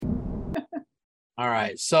All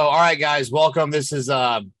right. So, all right, guys, welcome. This is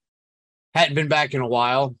hadn't been back in a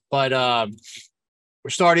while, but we're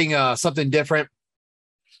starting something different.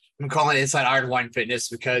 I'm calling it Inside Iron Wine Fitness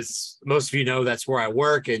because most of you know that's where I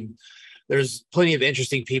work, and there's plenty of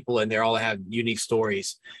interesting people in there, all have unique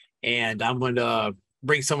stories. And I'm going to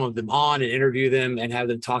bring some of them on and interview them and have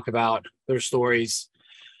them talk about their stories.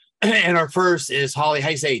 And our first is Holly. How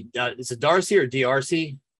you say? Is it Darcy or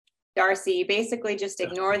DRC? Darcy. You basically just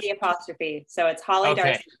ignore the apostrophe. So it's Holly Okay.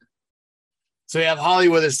 Darcy. So we have Holly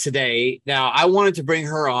with us today. Now, I wanted to bring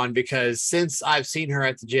her on because since I've seen her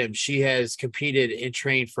at the gym, she has competed and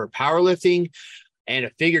trained for powerlifting and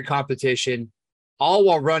a figure competition, all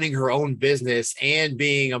while running her own business and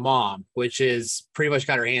being a mom, which is pretty much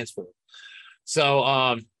got her hands full. So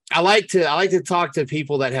I like to talk to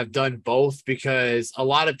people that have done both because a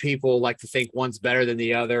lot of people like to think one's better than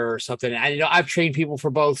the other or something. I've trained people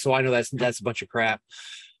for both, so I know that's a bunch of crap.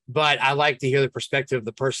 But I like to hear the perspective of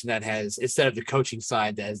the person that has, instead of the coaching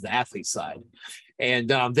side, that has the athlete side. And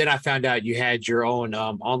then I found out you had your own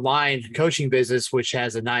online coaching business, which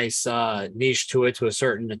has a nice niche to it,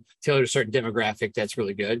 tailored to a certain demographic. That's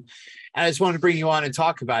really good. And I just wanted to bring you on and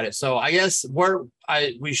talk about it. So I guess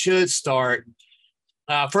we should start.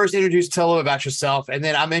 First, tell them about yourself, and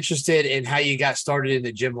then I'm interested in how you got started in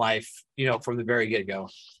the gym life, from the very get-go.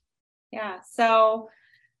 Yeah. So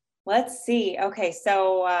let's see. Okay.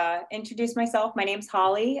 So introduce myself. My name's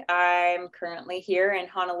Holly. I'm currently here in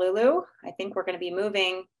Honolulu. I think we're going to be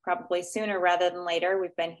moving probably sooner rather than later.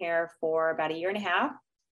 We've been here for about a year and a half,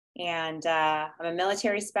 and I'm a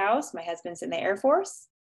military spouse. My husband's in the Air Force.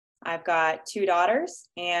 I've got 2 daughters,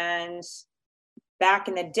 and back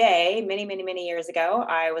in the day, many, many, many years ago,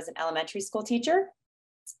 I was an elementary school teacher.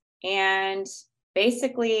 And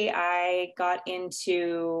basically, I got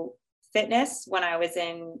into fitness when I was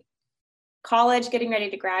in college, getting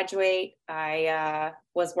ready to graduate. I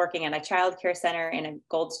was working at a childcare center in a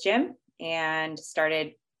Gold's Gym and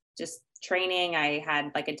started just training. I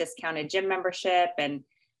had like a discounted gym membership and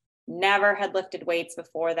never had lifted weights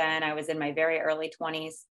before then. I was in my very early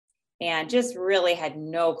 20s. And just really had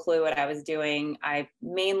no clue what I was doing. I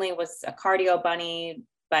mainly was a cardio bunny,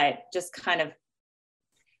 but just kind of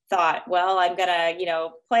thought, well, I'm gonna,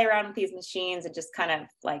 play around with these machines and just kind of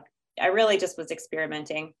like, I really just was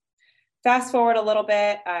experimenting. Fast forward a little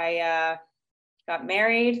bit, I got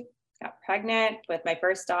married, got pregnant with my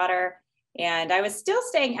first daughter, and I was still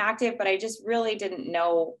staying active, but I just really didn't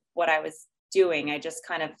know what I was doing. I just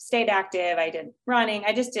kind of stayed active. I did running.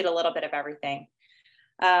 I just did a little bit of everything.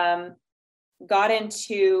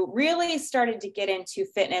 Started to get into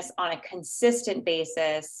fitness on a consistent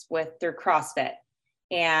basis through CrossFit.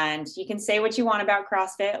 And you can say what you want about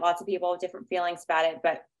CrossFit. Lots of people have different feelings about it,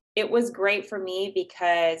 but it was great for me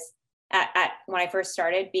because when I first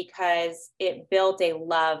started, because it built a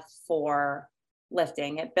love for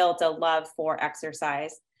lifting. It built a love for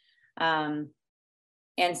exercise. And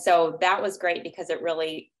so that was great because it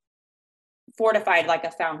really fortified like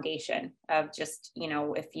a foundation of just,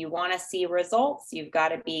 if you want to see results, you've got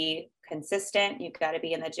to be consistent. You've got to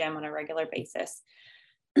be in the gym on a regular basis.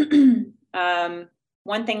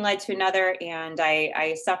 One thing led to another, and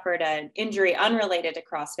I suffered an injury unrelated to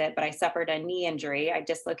CrossFit, but I suffered a knee injury. I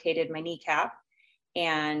dislocated my kneecap.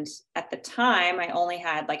 And at the time, I only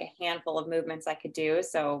had like a handful of movements I could do.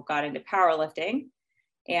 So got into powerlifting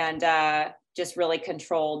and just really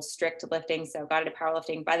controlled strict lifting. So got into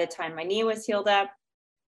powerlifting. By the time my knee was healed up,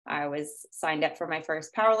 I was signed up for my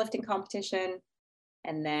first powerlifting competition.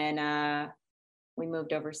 And then we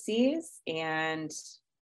moved overseas and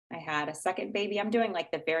I had a second baby. I'm doing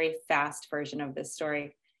like the very fast version of this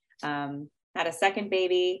story. Had a second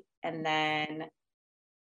baby. And then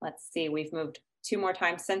let's see, we've moved 2 more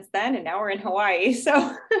times since then. And now we're in Hawaii.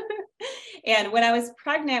 So, and when I was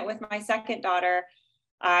pregnant with my second daughter,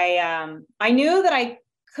 I knew that I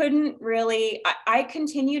couldn't really, I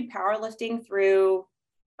continued powerlifting through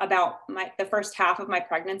about the first half of my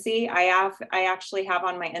pregnancy. I actually have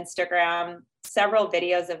on my Instagram several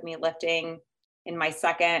videos of me lifting in my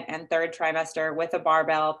second and third trimester with a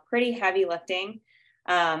barbell, pretty heavy lifting.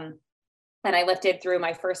 And I lifted through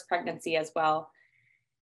my first pregnancy as well.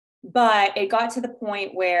 But it got to the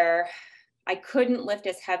point where I couldn't lift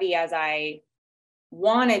as heavy as I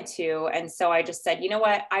wanted to. And so I just said, you know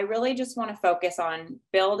what, I really just want to focus on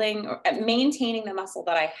maintaining the muscle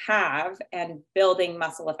that I have and building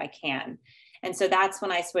muscle if I can. And so that's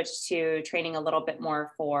when I switched to training a little bit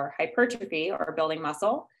more for hypertrophy or building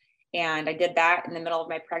muscle. And I did that in the middle of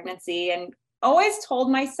my pregnancy and always told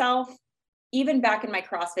myself, even back in my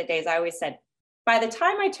CrossFit days, I always said, by the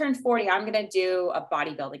time I turn 40, I'm going to do a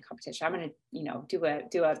bodybuilding competition. I'm going to,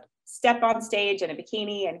 do a step on stage in a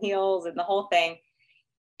bikini and heels and the whole thing.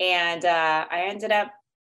 And I ended up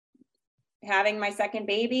having my second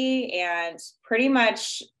baby, and pretty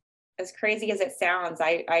much, as crazy as it sounds,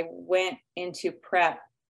 I went into prep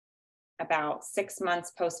about 6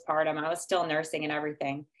 months postpartum. I was still nursing and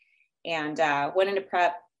everything, and went into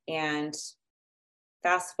prep, and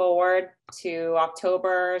fast forward to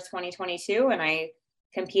October 2022, and I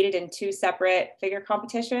competed in 2 separate figure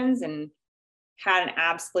competitions and had an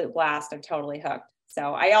absolute blast. I'm totally hooked.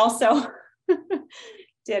 So I also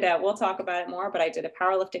we'll talk about it more, but I did a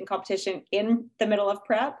powerlifting competition in the middle of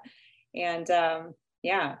prep. And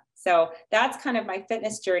so that's kind of my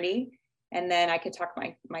fitness journey. And then I could talk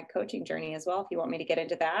my coaching journey as well, if you want me to get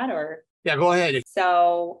into that. Or Yeah, go ahead.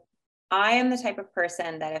 So I am the type of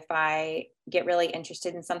person that if I get really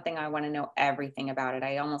interested in something, I want to know everything about it.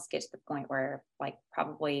 I almost get to the point where, like,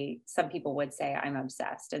 probably some people would say I'm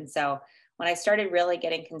obsessed. And so when I started really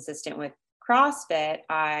getting consistent with CrossFit,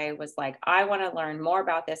 I was like, I want to learn more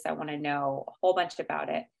about this. I want to know a whole bunch about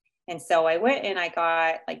it. And so I went and I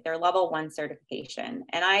got like their level 1 certification,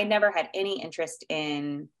 and I never had any interest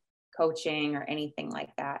in coaching or anything like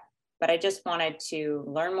that, but I just wanted to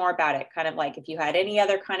learn more about it. Kind of like if you had any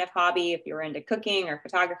other kind of hobby, if you were into cooking or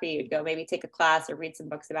photography, you'd go maybe take a class or read some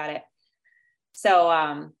books about it. So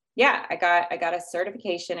I got a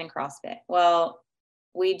certification in CrossFit. Well,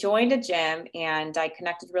 we joined a gym, and I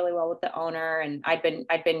connected really well with the owner, and I'd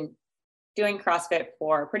been doing CrossFit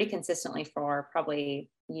for pretty consistently for probably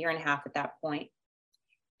a year and a half at that point.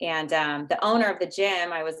 And the owner of the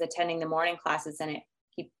gym, I was attending the morning classes, and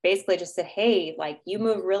he basically just said, hey, like, you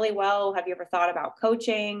move really well. Have you ever thought about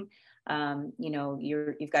coaching?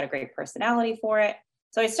 You've got a great personality for it.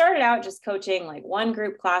 So I started out just coaching like 1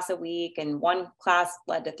 group class a week, and 1 class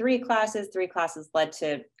led to 3 classes. 3 classes led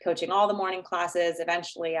to coaching all the morning classes.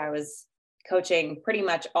 Eventually I was coaching pretty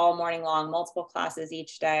much all morning long, multiple classes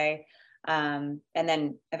each day. And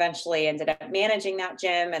then eventually ended up managing that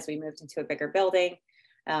gym as we moved into a bigger building,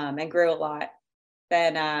 and grew a lot.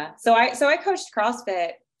 Then, so I coached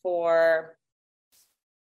CrossFit for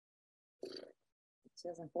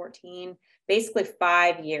 2014, basically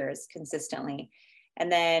 5 years consistently. And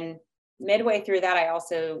then midway through that, I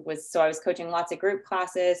was coaching lots of group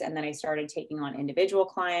classes. And then I started taking on individual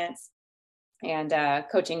clients and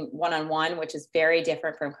coaching one-on-one, which is very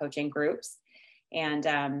different from coaching groups.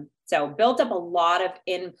 And so built up a lot of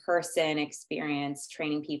in-person experience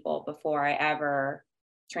training people before I ever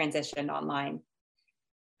transitioned online.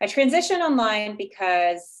 I transitioned online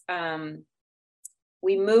because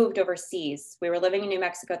we moved overseas. We were living in New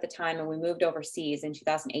Mexico at the time, and we moved overseas in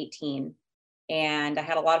 2018. And I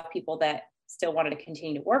had a lot of people that still wanted to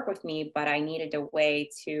continue to work with me, but I needed a way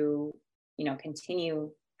to, continue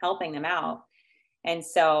helping them out. And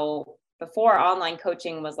so before online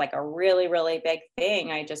coaching was like a really, really big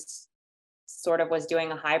thing, I just sort of was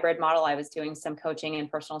doing a hybrid model. I was doing some coaching and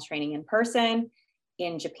personal training in person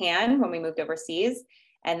in Japan when we moved overseas.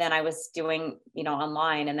 And then I was doing,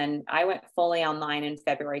 online. And then I went fully online in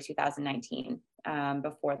February 2019,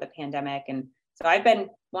 before the pandemic. And so I've been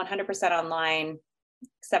 100% online,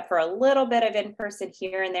 except for a little bit of in-person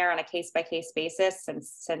here and there on a case-by-case basis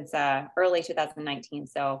since early 2019.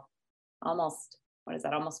 So almost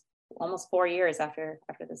 4 years after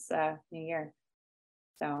this new year.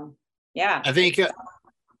 So yeah. I think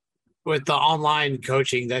with the online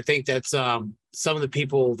coaching, I think that's some of the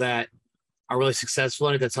people that are really successful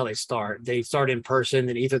in it, that's how they start. They start in person,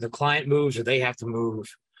 and either the client moves or they have to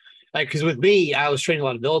move. Like, because with me, I was training a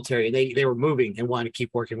lot of military, and they were moving and wanted to keep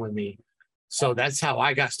working with me. So that's how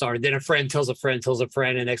I got started. Then a friend tells a friend,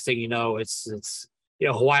 and next thing you know, it's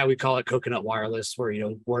Hawaii, we call it coconut wireless, where,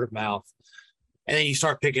 word of mouth. And then you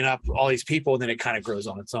start picking up all these people, and then it kind of grows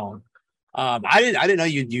on its own. I didn't know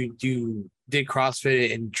you did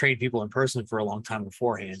CrossFit and trained people in person for a long time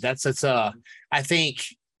beforehand. I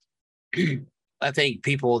think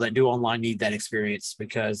people that do online need that experience,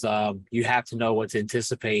 because you have to know what to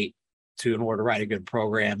anticipate in order to write a good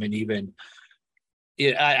program. And even,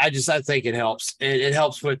 I think it helps. It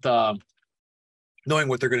helps with knowing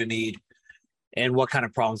what they're going to need and what kind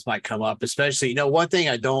of problems might come up. Especially, one thing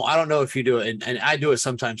I don't know if you do it, and I do it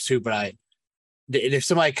sometimes too, but if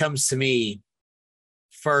somebody comes to me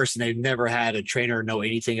first and they've never had a trainer know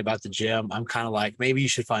anything about the gym, I'm kind of like, maybe you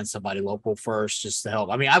should find somebody local first just to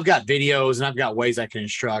help. I mean, I've got videos and I've got ways I can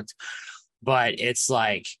instruct, but it's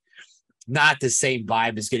like not the same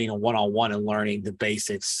vibe as getting a one-on-one and learning the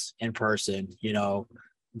basics in person. What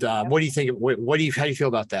do you think? How do you feel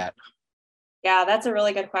about that? Yeah, that's a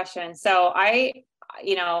really good question. So my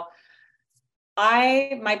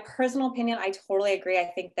personal opinion, I totally agree.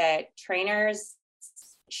 I think that trainers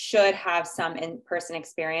should have some in-person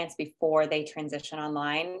experience before they transition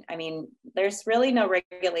online. I mean, there's really no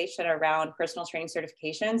regulation around personal training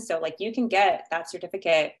certifications. So like you can get that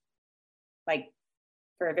certificate like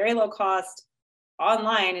for a very low cost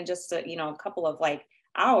online in just a, a couple of like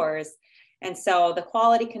hours. And so the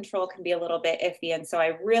quality control can be a little bit iffy. And so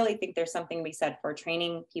I really think there's something to be said for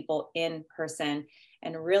training people in person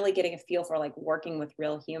and really getting a feel for like working with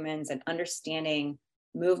real humans and understanding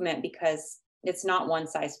movement, because it's not one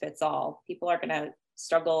size fits all. People are going to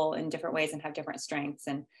struggle in different ways and have different strengths.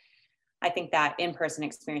 And I think that in-person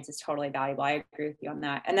experience is totally valuable. I agree with you on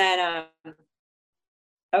that. And then,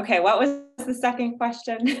 okay, what was the second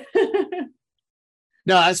question?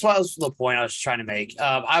 No, that's what was the point I was trying to make.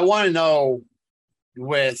 I want to know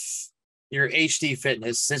with your HD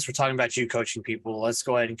fitness, since we're talking about you coaching people, let's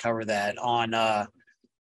go ahead and cover that on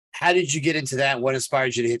how did you get into that? What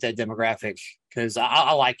inspired you to hit that demographic? Because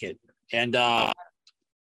I like it. And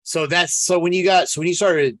so when you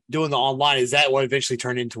started doing the online, is that what eventually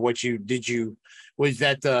turned into what was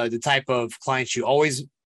that the type of clients you always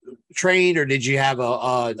trained, or did you have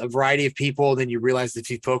a variety of people? Then you realized if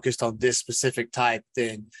you focused on this specific type,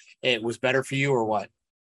 then it was better for you, or what?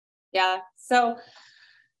 Yeah. So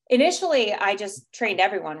initially I just trained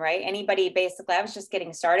everyone, right? Anybody, basically, I was just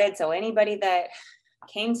getting started. So anybody that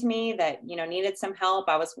came to me that, needed some help,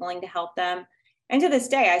 I was willing to help them. And to this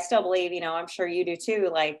day, I still believe, I'm sure you do too.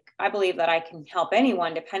 Like, I believe that I can help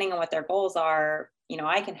anyone depending on what their goals are.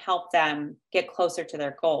 I can help them get closer to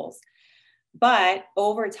their goals. But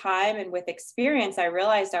over time and with experience, I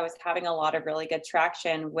realized I was having a lot of really good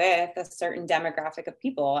traction with a certain demographic of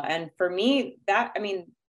people. And for me, that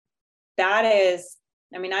is,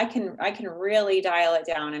 I can really dial it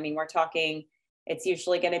down. I mean, we're talking, it's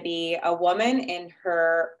usually going to be a woman in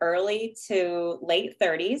her early to late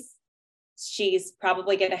 30s. She's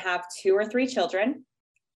probably going to have 2 or 3 children.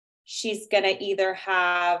 She's either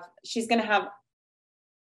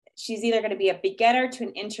going to be a beginner to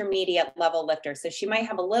an intermediate level lifter. So she might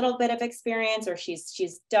have a little bit of experience, or she's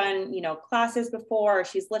done, classes before, or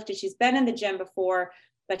she's lifted, she's been in the gym before,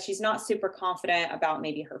 but she's not super confident about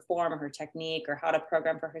maybe her form or her technique or how to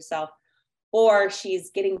program for herself, or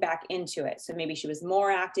she's getting back into it. So maybe she was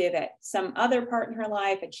more active at some other part in her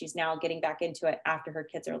life, and she's now getting back into it after her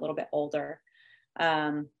kids are a little bit older.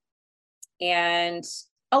 And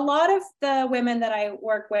a lot of the women that I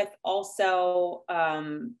work with also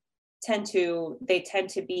tend to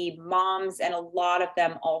be moms, and a lot of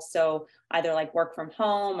them also either like work from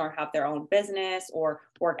home or have their own business or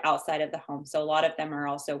work outside of the home. So a lot of them are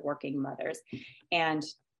also working mothers, and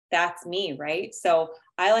that's me, right? So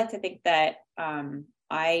I like to think that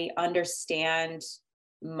I understand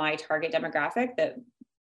my target demographic, the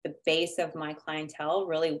base of my clientele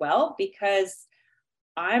really well, because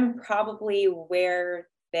I'm probably where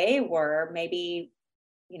they were maybe,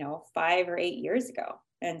 5 or 8 years ago.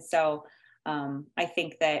 And so I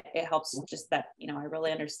think that it helps just that, I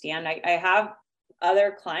really understand. I have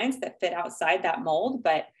other clients that fit outside that mold,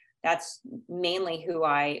 but that's mainly who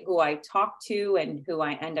I talk to and who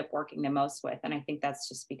I end up working the most with. And I think that's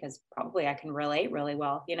just because probably I can relate really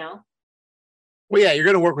well, Well, yeah, you're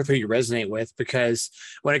going to work with who you resonate with, because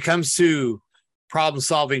when it comes to problem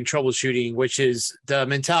solving, troubleshooting, which is the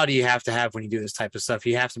mentality you have to have when you do this type of stuff,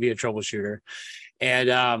 you have to be a troubleshooter.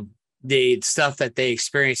 And the stuff that they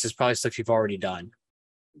experience is probably stuff you've already done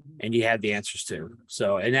and you have the answers to.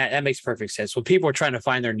 So, and that makes perfect sense. When people are trying to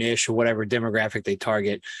find their niche or whatever demographic they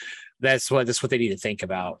target, that's what they need to think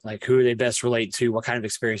about. Like, who they best relate to, what kind of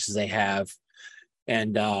experiences they have.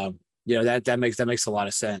 And, that makes a lot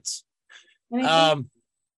of sense. Go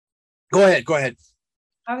ahead.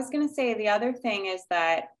 I was going to say the other thing is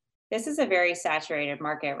that this is a very saturated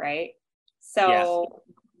market, right? So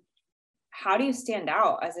how do you stand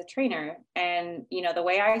out as a trainer? And, the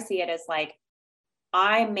way I see it is like,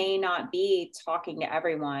 I may not be talking to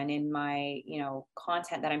everyone in my,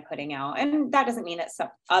 content that I'm putting out. And that doesn't mean that some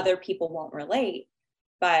other people won't relate.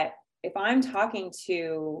 But if I'm talking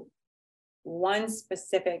to one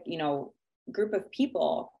specific, group of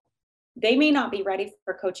people, they may not be ready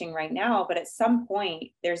for coaching right now, but at some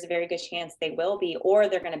point there's a very good chance they will be, or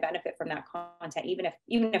they're going to benefit from that content. Even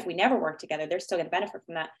if we never work together, they're still going to benefit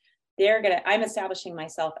from that. I'm establishing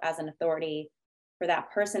myself as an authority for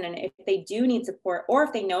that person. And if they do need support, or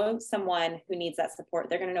if they know someone who needs that support,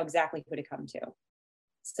 they're going to know exactly who to come to.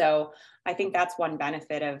 So I think that's one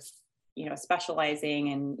benefit of, specializing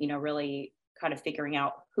and, really kind of figuring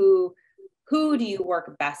out who do you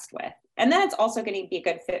work best with. And then it's also going to be a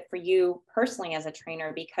good fit for you personally as a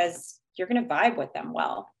trainer, because you're going to vibe with them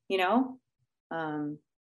well,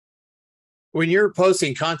 when you're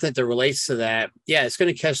posting content that relates to that, yeah, it's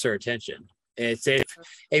going to catch their attention. It's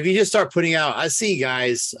if you just start putting out, I see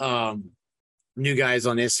guys, new guys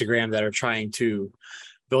on Instagram that are trying to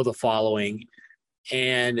build a following,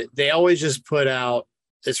 and they always just put out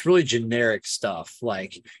this really generic stuff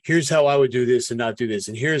like, here's how I would do this and not do this,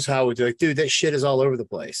 and here's how I would do, like, dude, that shit is all over the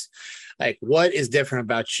place. Like, what is different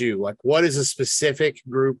about you? Like, what is a specific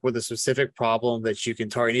group with a specific problem that you can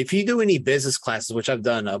target? If you do any business classes, which I've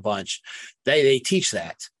done a bunch, they teach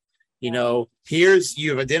that. You know,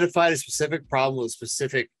 you've identified a specific problem with a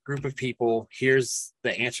specific group of people. Here's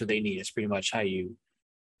the answer they need. It's pretty much how you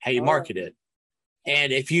market it.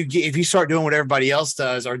 And if you start doing what everybody else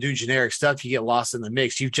does or do generic stuff, you get lost in the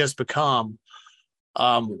mix. You've just become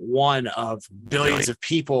one of billions of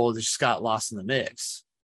people that just got lost in the mix.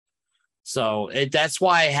 So that's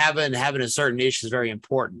why having a certain niche is very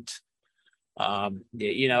important.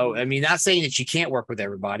 You know, I mean, not saying that you can't work with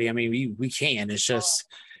everybody. I mean, we can. It's just,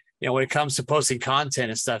 you know, when it comes to posting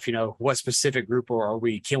content and stuff, you know, what specific group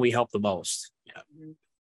can we help the most? Yeah.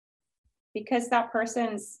 Because that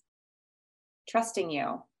person's trusting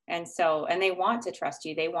you. And they want to trust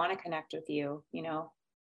you. They want to connect with you, you know?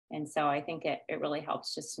 And so I think it really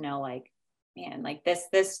helps just to know, like, man, like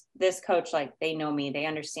this coach, like, they know me, they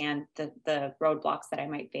understand the roadblocks that I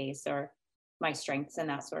might face or my strengths and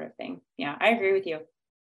that sort of thing. Yeah, I agree with you.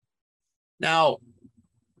 Now,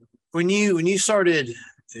 when you started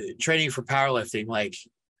training for powerlifting, like,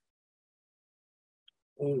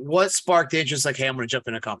 what sparked the interest? Like, hey, I'm going to jump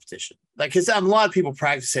in a competition. Like, because a lot of people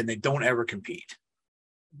practice it and they don't ever compete.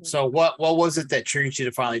 Mm-hmm. So what was it that triggered you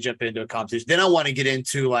to finally jump into a competition? Then I want to get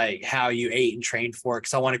into like how you ate and trained for it,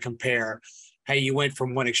 because I want to compare how you went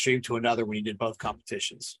from one extreme to another when you did both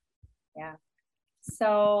competitions. Yeah.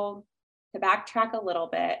 So to backtrack a little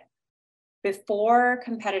bit, before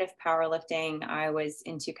competitive powerlifting, I was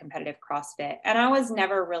into competitive CrossFit, and I was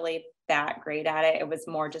never really that great at it. It was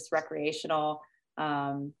more just recreational.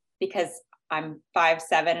 Because I'm 5'7"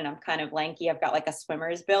 and I'm kind of lanky. I've got like a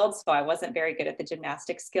swimmer's build, so I wasn't very good at the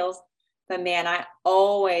gymnastic skills. But man, I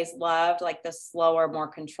always loved like the slower, more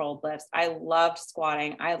controlled lifts. I loved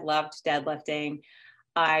squatting. I loved deadlifting.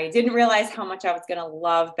 I didn't realize how much I was going to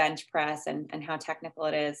love bench press and how technical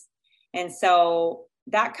it is. And so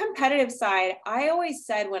that competitive side, I always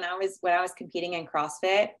said when I was competing in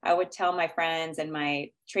CrossFit, I would tell my friends and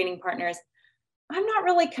my training partners, I'm not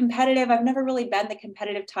really competitive. I've never really been the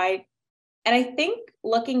competitive type. And I think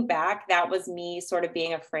looking back, that was me sort of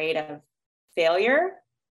being afraid of failure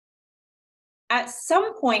at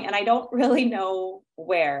some point, and I don't really know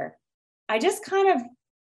where. I just kind of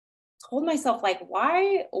told myself, like,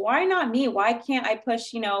 why not me? Why can't I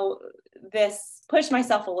push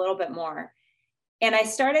myself a little bit more? And I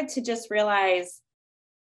started to just realize,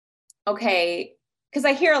 okay, because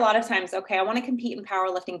I hear a lot of times, okay, I want to compete in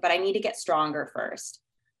powerlifting, but I need to get stronger first.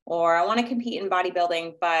 Or I want to compete in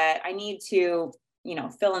bodybuilding, but I need to,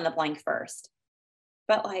 fill in the blank first.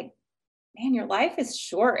 But like, man, your life is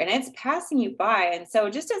short and it's passing you by. And so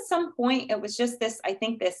just at some point, it was just this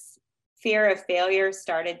fear of failure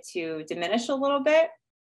started to diminish a little bit.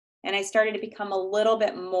 And I started to become a little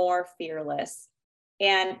bit more fearless.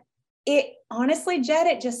 And it honestly, Jed,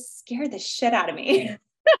 it just scared the shit out of me.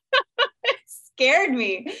 Scared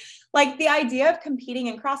me. Like the idea of competing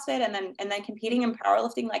in CrossFit and then competing in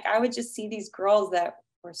powerlifting, like I would just see these girls that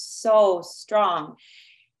were so strong.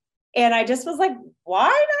 And I just was like,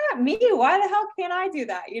 why not me? Why the hell can't I do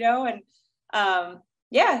that?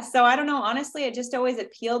 So I don't know. Honestly, it just always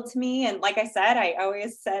appealed to me. And like I said, I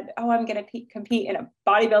always said, oh, I'm going to compete in a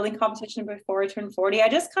bodybuilding competition before I turn 40. I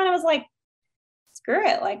just kind of was like, screw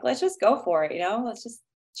it. Like, let's just go for it. Let's just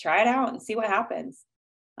try it out and see what happens.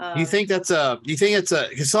 Do you think because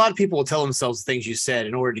a lot of people will tell themselves things you said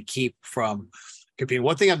in order to keep from competing.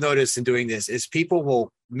 One thing I've noticed in doing this is people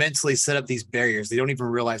will mentally set up these barriers. They don't even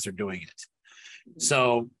realize they're doing it. Mm-hmm.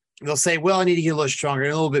 So they'll say, well, I need to get a little stronger, a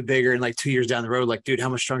little bit bigger. And like 2 years down the road, like, dude, how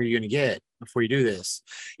much stronger are you going to get before you do this?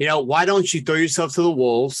 Why don't you throw yourself to the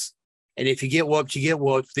wolves? And if you get whooped, you get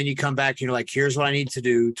whooped. Then you come back and you're like, here's what I need to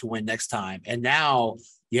do to win next time. And now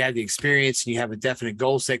you have the experience and you have a definite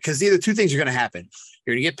goal set, because either two things are going to happen.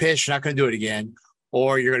 You're going to get pissed. You're not going to do it again.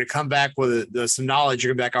 Or you're going to come back with some knowledge.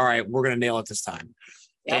 You're going to be like, all right, we're going to nail it this time.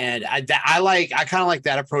 Yep. And I kind of like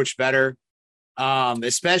that approach better,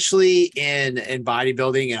 especially in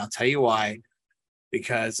bodybuilding. And I'll tell you why,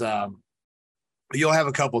 because you'll have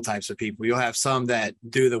a couple types of people. You'll have some that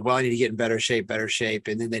do I need to get in better shape,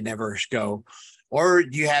 and then they never go. Or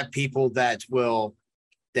you have people that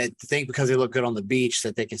think because they look good on the beach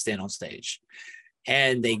that they can stand on stage.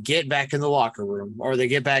 and they get back in the locker room or they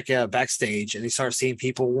get back backstage and they start seeing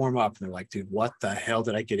people warm up and they're like, dude, what the hell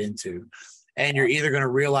did I get into? And you're either going to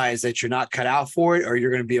realize that you're not cut out for it, or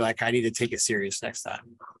you're going to be like, I need to take it serious next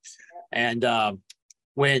time. And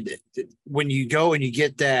when you go and you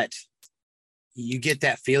get that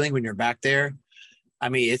feeling when you're back there. I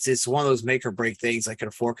mean, it's one of those make or break things, like a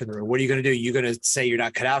fork in the road. What are you going to do? You're going to say you're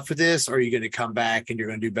not cut out for this, or are you going to come back and you're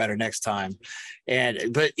going to do better next time?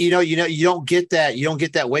 But you don't get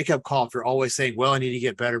that wake up call if you're always saying, well, I need to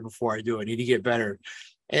get better before I do it. I need to get better.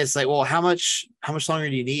 And it's like, well, how much longer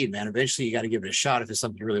do you need, man? Eventually you got to give it a shot if it's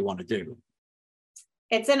something you really want to do.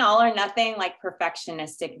 It's an all or nothing, like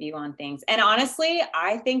perfectionistic view on things. And honestly,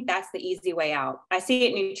 I think that's the easy way out. I see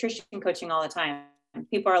it in nutrition coaching all the time.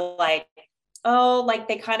 People are like, oh, like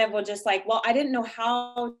they kind of will just like, well, I didn't know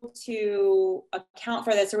how to account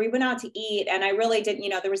for this, or we went out to eat and I really didn't,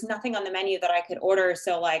 there was nothing on the menu that I could order.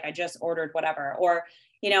 So like, I just ordered whatever, or,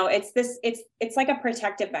 it's like a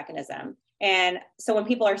protective mechanism. And so when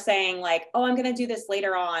people are saying like, oh, I'm going to do this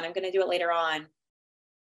later on, I'm going to do it later on,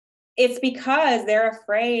 it's because they're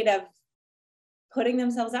afraid of putting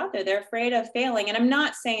themselves out there. They're afraid of failing. And I'm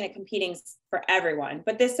not saying that competing's for everyone,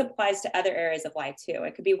 but this applies to other areas of life too.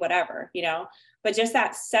 It could be whatever, but just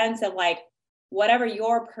that sense of like, whatever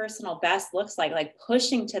your personal best looks like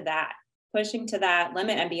pushing to that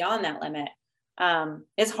limit and beyond that limit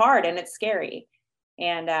is hard and it's scary.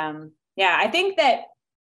 And I think that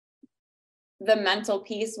the mental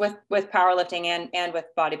piece with powerlifting and with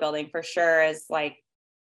bodybuilding for sure is like,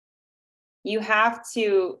 there has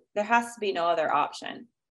to be no other option.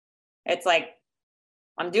 It's like,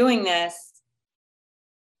 I'm doing this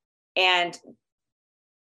and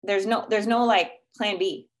there's no like plan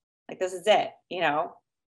B. Like, this is it,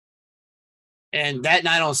 And that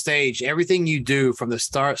night on stage, everything you do from the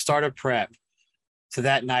start of prep to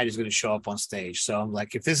that night is going to show up on stage. So I'm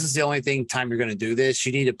like, if this is the only time you're going to do this,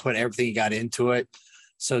 you need to put everything you got into it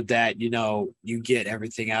so that, you get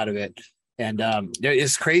everything out of it. And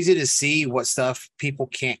it's crazy to see what stuff people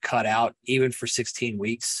can't cut out even for 16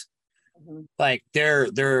 weeks. Mm-hmm. Like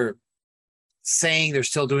they're saying they're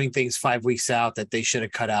still doing things 5 weeks out that they should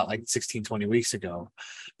have cut out like 16, 20 weeks ago,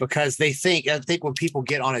 because I think when people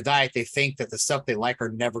get on a diet, they think that the stuff they like are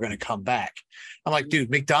never going to come back. I'm like, dude,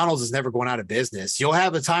 McDonald's is never going out of business. You'll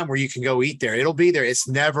have a time where you can go eat there. It'll be there. It's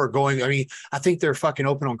never going. I mean, I think they're fucking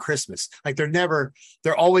open on Christmas. Like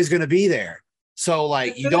they're always going to be there. So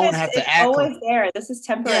like, you don't have to act. Always there. This is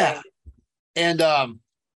temporary. Yeah. And,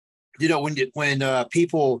 when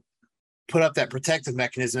people put up that protective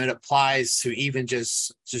mechanism, it applies to even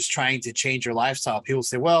just trying to change your lifestyle. People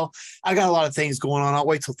say, well, I got a lot of things going on. I'll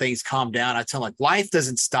wait till things calm down. I tell them, like, life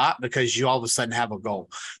doesn't stop because you all of a sudden have a goal.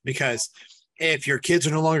 Because if your kids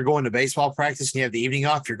are no longer going to baseball practice and you have the evening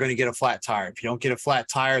off, you're going to get a flat tire. If you don't get a flat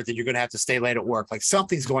tire, then you're going to have to stay late at work. Like,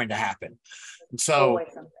 something's going to happen. And so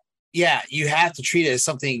yeah, you have to treat it as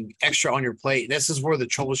something extra on your plate. This is where the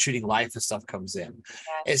troubleshooting life and stuff comes in.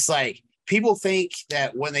 Yeah. It's like, people think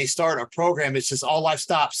that when they start a program, it's just all life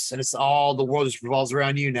stops and it's all the world just revolves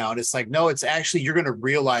around you now. And it's like, no, it's actually, you're going to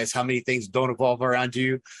realize how many things don't evolve around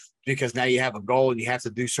you, because now you have a goal and you have to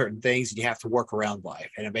do certain things and you have to work around life,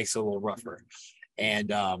 and it makes it a little rougher.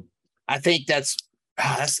 And I think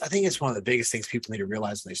I think it's one of the biggest things people need to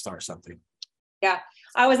realize when they start something. Yeah.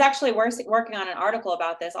 I was actually working on an article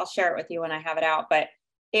about this. I'll share it with you when I have it out, but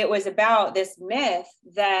it was about this myth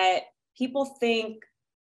that people think,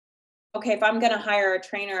 okay, if I'm going to hire a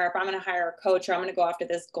trainer, or if I'm going to hire a coach, or I'm going to go after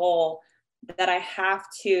this goal, that I have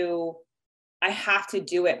to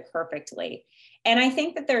do it perfectly. And I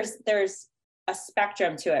think that there's a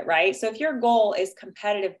spectrum to it, right? So if your goal is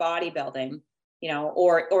competitive bodybuilding,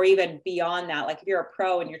 or even beyond that, like if you're a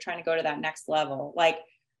pro and you're trying to go to that next level, like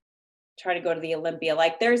try to go to the Olympia,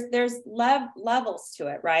 like there's levels to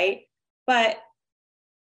it, right? But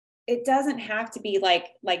it doesn't have to be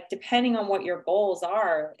like depending on what your goals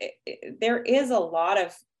are, there is a lot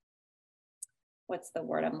of, what's the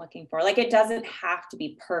word I'm looking for? Like, it doesn't have to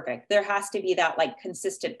be perfect. There has to be that like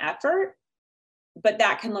consistent effort, but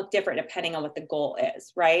that can look different depending on what the goal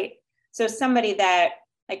is, right? So somebody that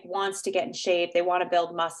like wants to get in shape, they want to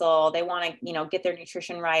build muscle, they want to, get their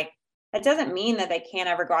nutrition right. That doesn't mean that they can't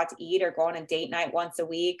ever go out to eat or go on a date night once a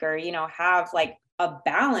week, or, have like a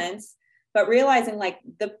balance. But realizing like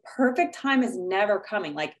the perfect time is never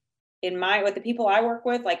coming. Like with the people I work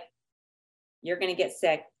with, like, you're going to get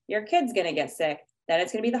sick. Your kid's going to get sick. Then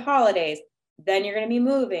it's going to be the holidays. Then you're going to be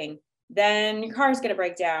moving. Then your car's going to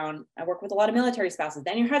break down. I work with a lot of military spouses.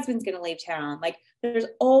 Then your husband's going to leave town. Like, there's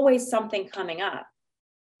always something coming up.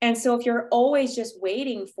 And so if you're always just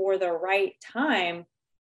waiting for the right time,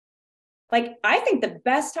 Like, I think the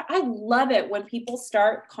best, I love it when people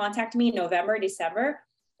start contacting me in November, December,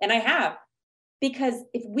 and I have, because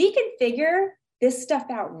if we can figure this stuff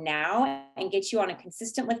out now and get you on a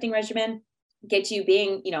consistent lifting regimen, get you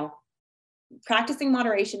being, practicing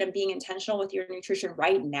moderation and being intentional with your nutrition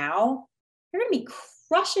right now, you're going to be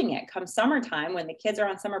crushing it come summertime when the kids are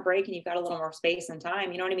on summer break and you've got a little more space and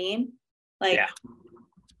time. You know what I mean? Like, Yeah.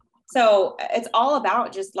 So it's all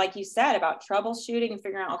about, just like you said, about troubleshooting and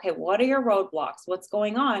figuring out, okay, what are your roadblocks? What's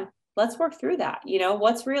going on? Let's work through that.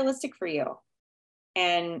 What's realistic for you?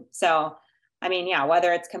 And so, I mean, yeah,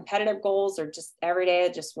 whether it's competitive goals or just every day,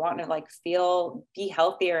 just wanting to like be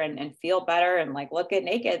healthier and feel better and like look good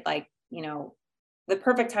naked, like, the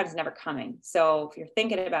perfect time's never coming. So if you're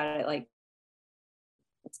thinking about it, like,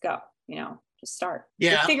 let's go, just start.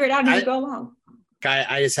 Yeah. Just figure it out as you go along.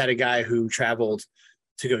 I just had a guy who traveled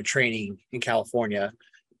to go training in California,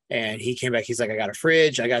 and he came back. He's like, I got a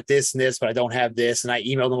fridge, I got this and this, but I don't have this. And I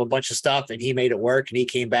emailed him a bunch of stuff and he made it work. And he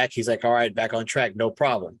came back. He's like, all right, back on track. No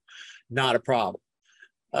problem. Not a problem.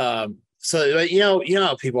 So,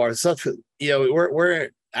 how people are. So,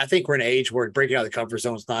 I think we're in an age where breaking out of the comfort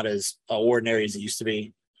zone is not as ordinary as it used to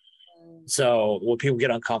be. So when people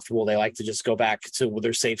get uncomfortable, they like to just go back to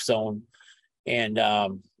their safe zone. And,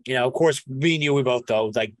 of course, me and you, we both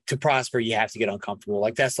know, like, to prosper, you have to get uncomfortable.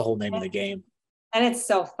 Like, that's the whole name of the game. And it's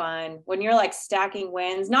so fun when you're like stacking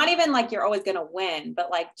wins, not even like you're always going to win,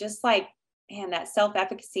 but like, just like, man, that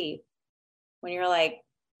self-efficacy, when you're like,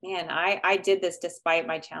 man, I did this despite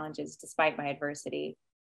my challenges, despite my adversity.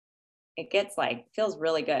 It gets like, feels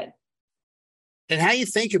really good. And how you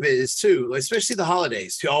think of it is too, especially the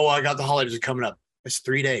holidays. Oh, I got the holidays coming up. It's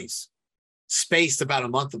 3 days. Spaced about a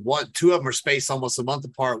month. Two of them are spaced almost a month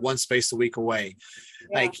apart, one spaced a week away.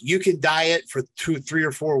 Yeah. Like, you can diet for 2, 3,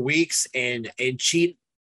 or 4 weeks and cheat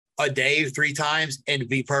a day 3 times and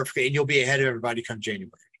be perfect, and you'll be ahead of everybody come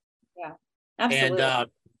January. Yeah, absolutely. And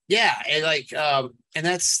and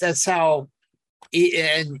that's how.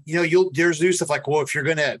 And there's new stuff like, well, if you're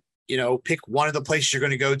gonna pick one of the places you're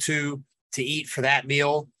going to go to eat for that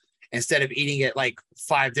meal, instead of eating at like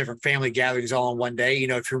 5 different family gatherings all in one day,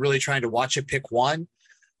 if you're really trying to watch it, pick one.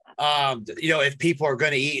 If people are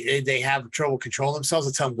going to eat and they have trouble controlling themselves,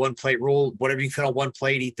 let's tell them 1 plate rule. Whatever you fit on 1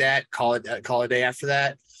 plate, eat that. Call it a day after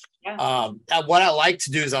that. Yeah. What I like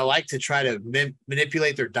to do is I like to try to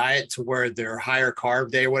manipulate their diet to where their higher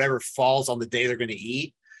carb day or whatever falls on the day they're going to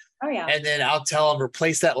eat. Oh yeah. And then I'll tell them,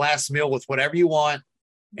 replace that last meal with whatever you want,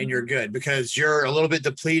 and you're good, because you're a little bit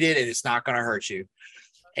depleted and it's not going to hurt you.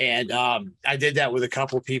 And I did that with a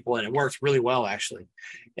couple of people, and it worked really well, actually.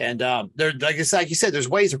 And there, like you said, there's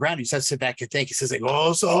ways around it. You just have to sit back and think. It says like,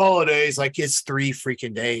 oh, it's the holidays. Like, it's 3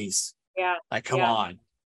 freaking days. Yeah. Like, come on.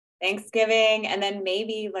 Thanksgiving, and then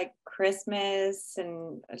maybe like Christmas,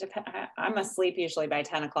 and I'm asleep usually by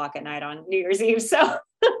 10 o'clock at night on New Year's Eve. So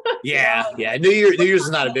yeah. New Year's is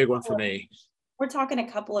not a big one for me. We're talking a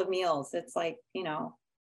couple of meals. It's like,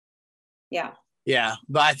 Yeah.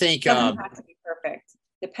 But I think it doesn't have to be perfect.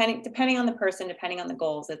 Depending on the person, depending on the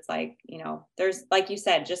goals, it's like, there's, like you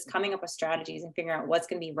said, just coming up with strategies and figuring out what's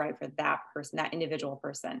going to be right for that person, that individual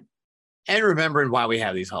person. And remembering why we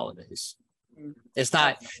have these holidays. It's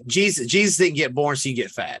not Jesus didn't get born so you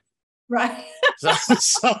get fat. Right.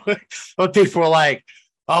 so when people are like,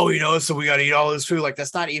 oh, so we got to eat all this food. Like,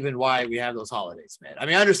 that's not even why we have those holidays, man. I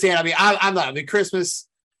mean, I understand. I mean, I'm not, Christmas,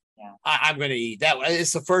 yeah. I'm going to eat that.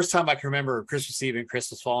 It's the first time I can remember Christmas Eve and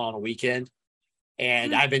Christmas falling on a weekend.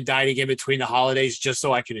 And I've been dieting in between the holidays just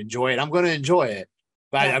so I can enjoy it. I'm going to enjoy it,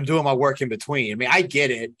 but I'm doing my work in between. I mean, I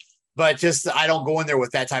get it, but just, I don't go in there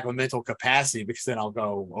with that type of mental capacity, because then I'll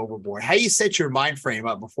go overboard. How you set your mind frame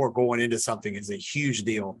up before going into something is a huge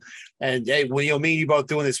deal. And hey, when me and you both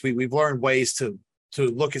doing this, we've learned ways to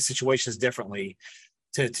look at situations differently,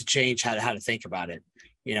 to change how to think about it.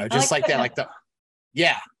 Just like that,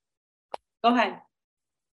 yeah. Go ahead.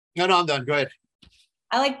 No, I'm done. Go ahead.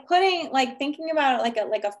 I like thinking about it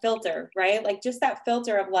like a filter, right? Like, just that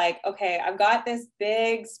filter of like, okay, I've got this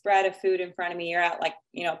big spread of food in front of me. You're at like,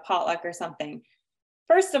 potluck or something.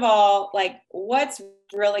 First of all, like, what's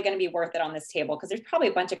really going to be worth it on this table? Because there's probably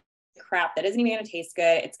a bunch of crap that isn't even going to taste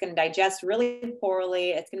good. It's going to digest really poorly.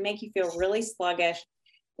 It's going to make you feel really sluggish.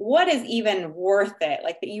 What is even worth it?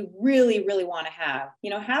 Like, that you really, really want to have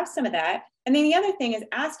some of that. And then the other thing is,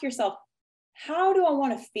 ask yourself, how do I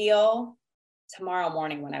want to feel tomorrow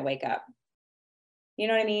morning when I wake up? You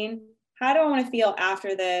know what I mean? How do I want to feel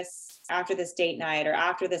after this date night or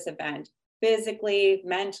after this event, physically,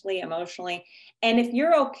 mentally, emotionally? And if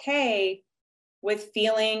you're okay with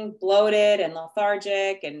feeling bloated and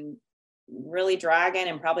lethargic and really dragging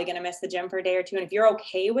and probably going to miss the gym for a day or two. And if you're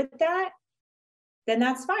okay with that, then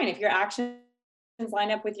that's fine. If your actions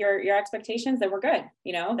line up with your expectations, then we're good.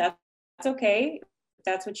 You know, that's okay. If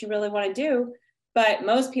that's what you really want to do. But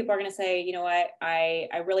most people are going to say, you know what, I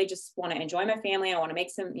really just want to enjoy my family. I want to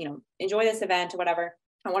make some, you know, enjoy this event or whatever.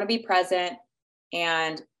 I want to be present,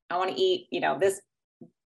 and I want to eat, you know, this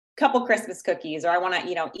couple Christmas cookies, or I want to,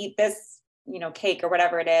 you know, eat this, you know, cake or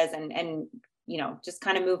whatever it is, and, you know, just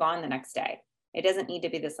kind of move on the next day. It doesn't need to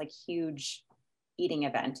be this like huge eating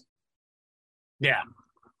event. Yeah.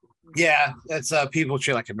 Yeah. That's people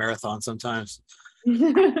treat like a marathon sometimes.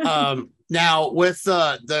 Now with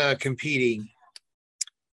the competing,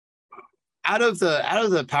 out of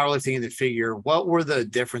the powerlifting and the figure, what were the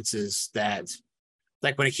differences that,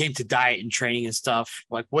 like when it came to diet and training and stuff,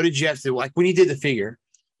 like what did you have to do? Like when you did the figure,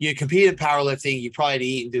 you competed in powerlifting, you probably had to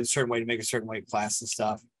eat and do a certain way to make a certain weight class and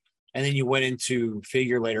stuff. And then you went into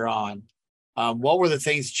figure later on. What were the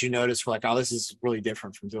things that you noticed were like, oh, this is really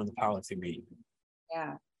different from doing the powerlifting meet?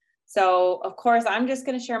 Yeah. So of course, I'm just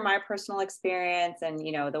going to share my personal experience, and,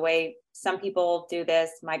 you know, the way some people do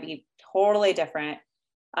this might be totally different.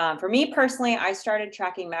 For me personally, I started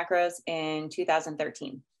tracking macros in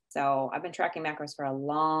 2013. So I've been tracking macros for a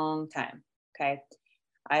long time. Okay.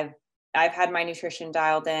 I've had my nutrition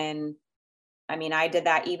dialed in. I mean, I did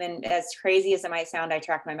that, even as crazy as it might sound, I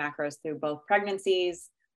tracked my macros through both pregnancies,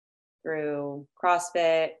 through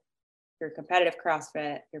CrossFit, through competitive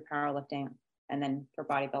CrossFit, through powerlifting, and then for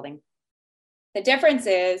bodybuilding. The difference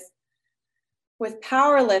is with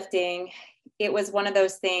powerlifting, it was one of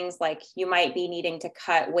those things like you might be needing to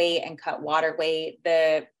cut weight and cut water weight.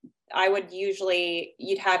 You'd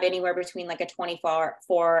have anywhere between like a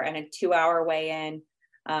 24 and a 2-hour weigh-in.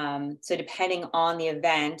 So depending on the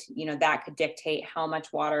event, you know, that could dictate how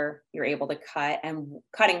much water you're able to cut. And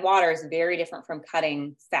cutting water is very different from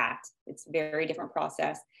cutting fat. It's a very different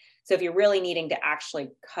process. So if you're really needing to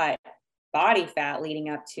actually cut body fat leading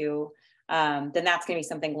up to, then that's going to be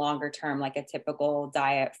something longer term, like a typical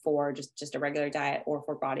diet for just a regular diet or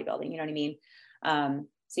for bodybuilding. You know what I mean?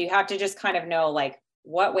 So you have to just kind of know like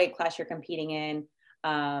what weight class you're competing in,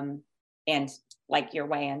 and like your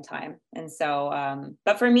weigh-in time. And so,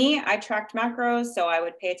 but for me, I tracked macros. So I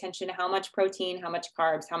would pay attention to how much protein, how much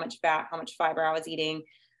carbs, how much fat, how much fiber I was eating.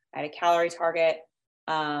 I had a calorie target.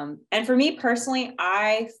 And for me personally,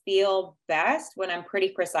 I feel best when I'm pretty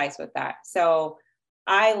precise with that. So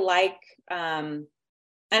I like, and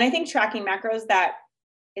I think tracking macros, that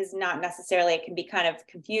is not necessarily, it can be kind of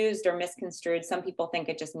confused or misconstrued. Some people think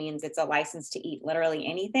it just means it's a license to eat literally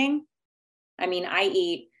anything. I mean, I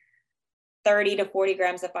eat 30 to 40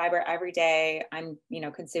 grams of fiber every day. I'm, you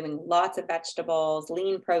know, consuming lots of vegetables,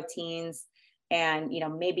 lean proteins, and, you know,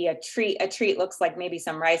 maybe a treat looks like maybe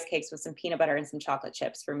some rice cakes with some peanut butter and some chocolate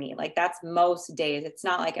chips for me. Like that's most days. It's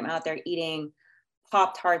not like I'm out there eating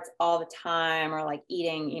Pop-Tarts all the time, or like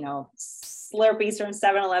eating, you know, Slurpees from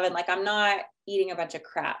 7-Eleven. Like I'm not eating a bunch of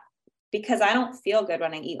crap, because I don't feel good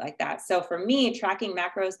when I eat like that. So for me, tracking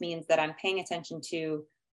macros means that I'm paying attention to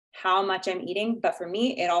how much I'm eating. But for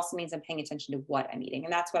me, it also means I'm paying attention to what I'm eating.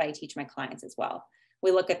 And that's what I teach my clients as well.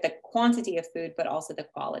 We look at the quantity of food, but also the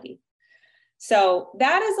quality. So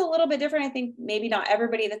that is a little bit different. I think maybe not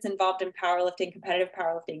everybody that's involved in powerlifting, competitive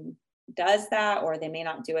powerlifting, does that, or they may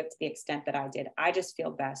not do it to the extent that I did. I just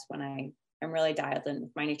feel best when I am really dialed in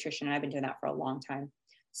with my nutrition. And I've been doing that for a long time.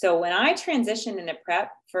 So when I transitioned into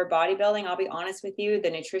prep for bodybuilding, I'll be honest with you,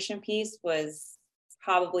 the nutrition piece was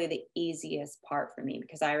probably the easiest part for me,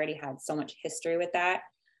 because I already had so much history with that.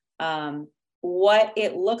 What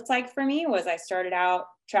it looked like for me was I started out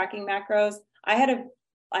tracking macros. I had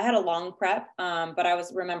a long prep, but I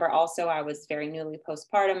was very newly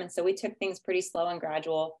postpartum. And so we took things pretty slow and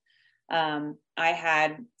gradual. I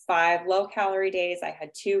had 5 low calorie days. I had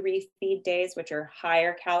 2 refeed days, which are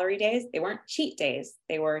higher calorie days. They weren't cheat days.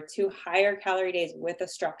 They were 2 higher calorie days with a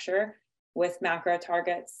structure, with macro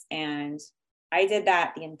targets. And I did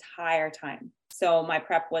that the entire time. So my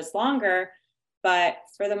prep was longer, but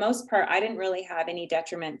for the most part, I didn't really have any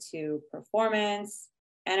detriment to performance,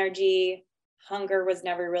 energy. Hunger was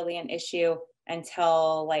never really an issue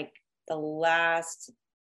until like the last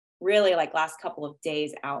couple of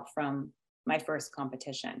days out from my first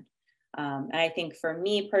competition. And I think for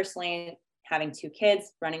me personally, having 2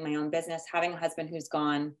 kids, running my own business, having a husband who's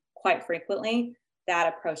gone quite frequently,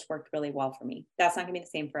 that approach worked really well for me. That's not gonna be the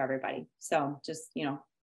same for everybody. So just, you know,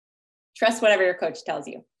 trust whatever your coach tells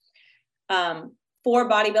you. For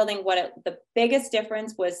bodybuilding, the biggest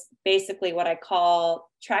difference was basically what I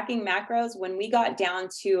call tracking macros. When we got down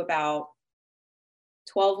to about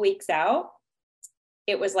 12 weeks out,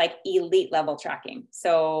 it was like elite level tracking.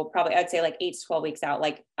 So probably I'd say like 8 to 12 weeks out.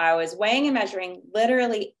 Like I was weighing and measuring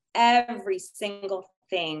literally every single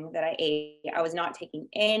thing that I ate. I was not taking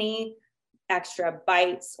any extra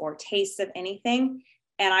bites or tastes of anything.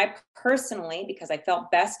 And I personally, because I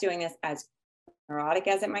felt best doing this, as neurotic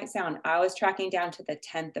as it might sound, I was tracking down to the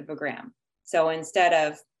 10th of a gram. So instead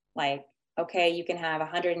of like, okay, you can have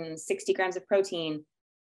 160 grams of protein,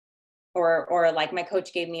 or like my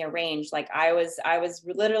coach gave me a range, like I was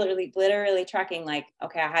literally tracking like,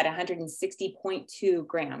 okay, I had 160.2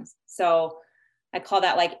 grams. So I call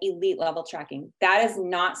that like elite level tracking. That is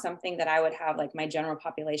not something that I would have like my general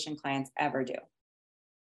population clients ever do.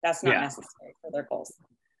 That's not necessary for their goals.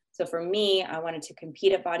 So for me, I wanted to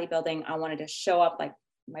compete at bodybuilding. I wanted to show up like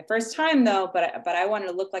my first time though, but I wanted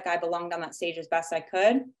to look like I belonged on that stage as best I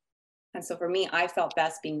could. And so for me, I felt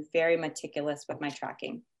best being very meticulous with my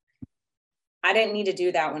tracking. I didn't need to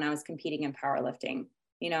do that when I was competing in powerlifting,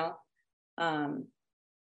 you know?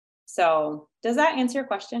 So does that answer your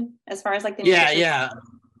question as far as like the nutrition? Yeah.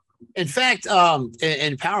 In fact,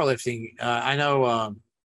 in powerlifting, I know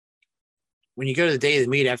when you go to the day of the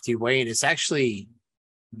meet after you weigh in, it's actually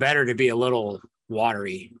better to be a little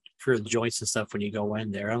watery for the joints and stuff when you go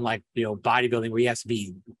in there. Unlike, you know, bodybuilding where you have to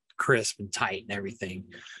be crisp and tight and everything.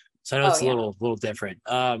 So I know it's a little different.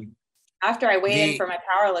 After I weighed in for my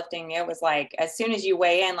powerlifting, it was like, as soon as you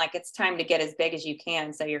weigh in, like it's time to get as big as you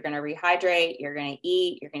can. So you're going to rehydrate, you're going to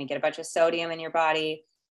eat, you're going to get a bunch of sodium in your body.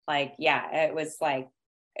 Like, yeah, it was like,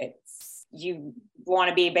 you want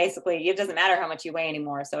to be basically, it doesn't matter how much you weigh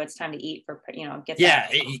anymore. So it's time to eat for, you know, get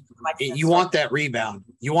you want that rebound.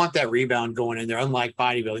 You want that rebound going in there, unlike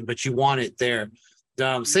bodybuilding, but you want it there.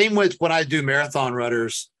 Same with when I do marathon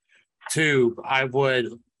runners too, I would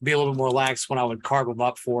be a little more lax when I would carb them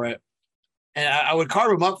up for it. And I would carb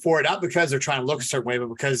them up for it, not because they're trying to look a certain way, but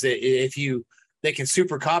because they can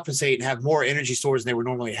super compensate and have more energy stores than they would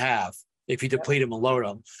normally have if you deplete them and load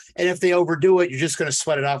them. And if they overdo it, you're just going to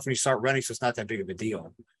sweat it off when you start running. So it's not that big of a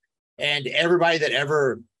deal. And everybody that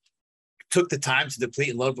ever took the time to deplete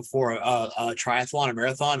and load before a triathlon, a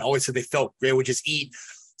marathon, always said they would just eat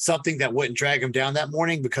something that wouldn't drag them down that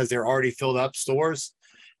morning because they're already filled up stores.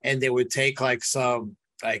 And they would take like some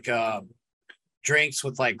drinks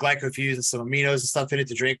with like glycofuse and some aminos and stuff in it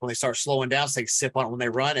to drink when they start slowing down, so they can sip on it when they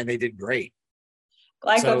run, and they did great.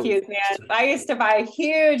 Glycofuse, man. I used to buy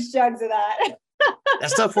huge jugs of that. That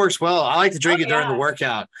stuff works well. I like to drink it during the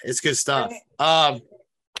workout. It's good stuff. Let's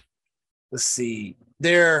see.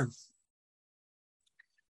 There,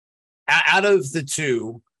 out of the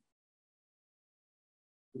two,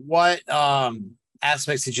 what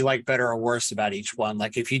aspects did you like better or worse about each one?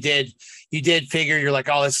 Like if you did figure you're like,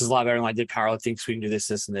 oh, this is a lot better than I did powerlifting, so we can do this,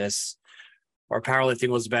 and this, or powerlifting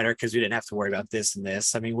was better because we didn't have to worry about this and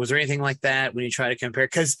this. I mean, was there anything like that when you try to compare?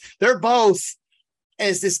 Because they're both,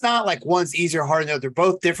 it's not like one's easier or harder than the other. They're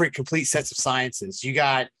both different, complete sets of sciences.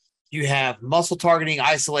 You have muscle targeting,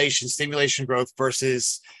 isolation, stimulation, growth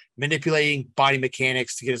versus manipulating body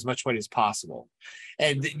mechanics to get as much weight as possible.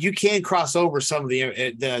 And you can cross over some of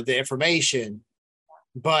the information,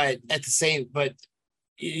 but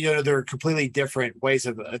you know, they're completely different ways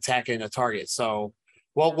of attacking a target. So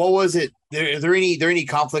what was it? Are there any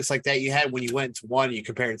conflicts like that you had when you went to one and you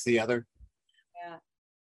compared it to the other? Yeah,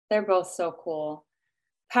 they're both so cool.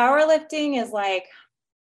 Powerlifting is like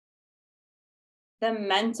the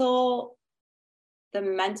mental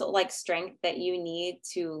like strength that you need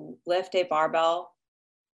to lift a barbell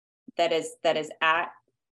that is at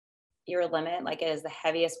your limit. Like it is the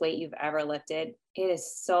heaviest weight you've ever lifted. It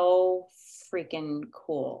is so freaking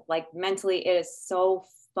cool. Like mentally, it is so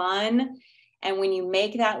fun. And when you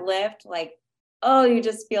make that lift, like, oh, you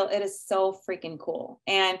just feel it is so freaking cool.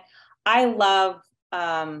 And I love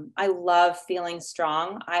feeling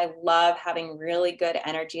strong. I love having really good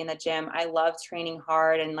energy in the gym. I love training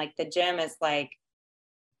hard. And like the gym is like,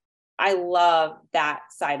 I love that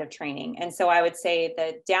side of training. And so I would say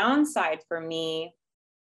the downside for me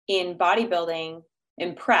in bodybuilding,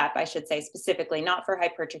 in prep, I should say specifically, not for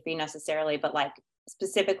hypertrophy necessarily, but like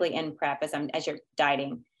specifically in prep as you're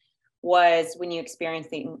dieting, was when you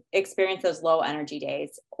experience those low energy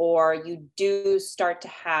days, or you do start to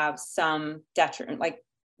have some detriment, like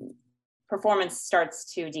performance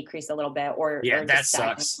starts to decrease a little bit, or that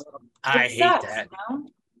sucks. I hate that. You know?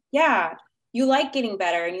 Yeah. You like getting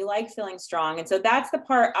better and you like feeling strong. And so that's the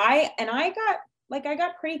part I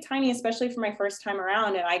got pretty tiny, especially for my first time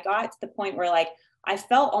around. And I got to the point where like, I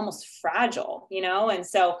felt almost fragile, you know? And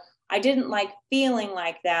so I didn't like feeling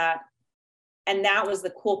like that. And that was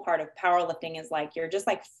the cool part of powerlifting, is like, you're just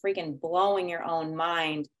like freaking blowing your own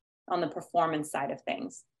mind on the performance side of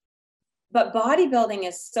things. but bodybuilding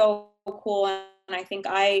is so cool. And I think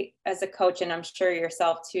I, as a coach, and I'm sure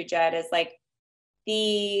yourself too, Jed, is like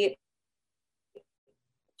the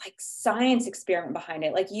like science experiment behind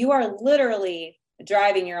it. Like you are literally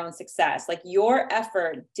driving your own success, like your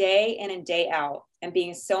effort day in and day out and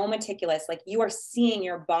being so meticulous, like you are seeing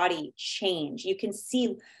your body change. You can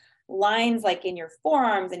see lines like in your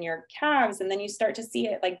forearms and your calves, and then you start to see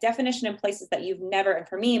it like definition in places that you've never. And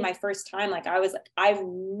for me, my first time, like I was like, I've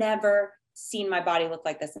never seen my body look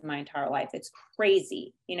like this in my entire life. It's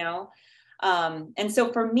crazy, you know? And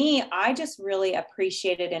so for me, I just really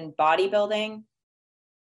appreciated in bodybuilding.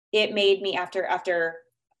 It made me after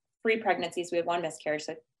 3 pregnancies, we had 1 miscarriage,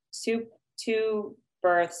 so two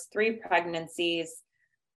births, 3 pregnancies,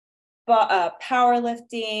 but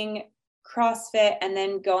powerlifting, CrossFit, and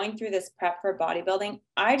then going through this prep for bodybuilding,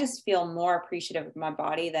 I just feel more appreciative of my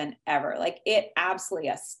body than ever. Like it absolutely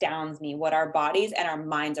astounds me what our bodies and our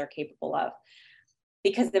minds are capable of.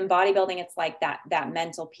 Because in bodybuilding, it's like that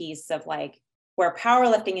mental piece of like, where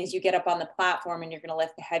powerlifting is you get up on the platform and you're going to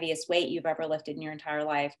lift the heaviest weight you've ever lifted in your entire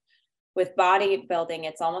life. With bodybuilding,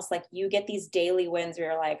 it's almost like you get these daily wins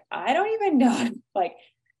where you're like, I don't even know like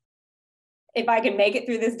if I can make it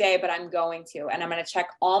through this day, but I'm going to, and I'm going to check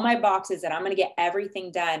all my boxes and I'm going to get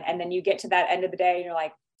everything done. And then you get to that end of the day and you're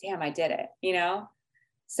like, damn, I did it, you know?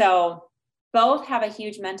 So both have a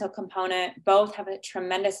huge mental component, both have a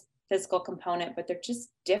tremendous physical component, but they're just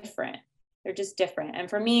different. They're just different. And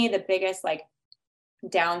for me, the biggest like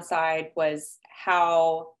downside was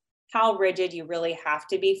how rigid you really have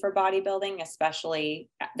to be for bodybuilding, especially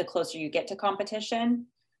the closer you get to competition.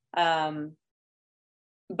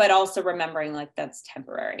 But also remembering like that's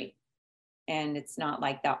temporary and it's not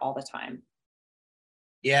like that all the time.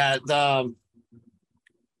 Yeah. The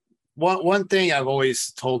one thing I've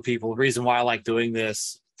always told people, the reason why I like doing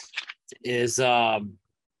this is, like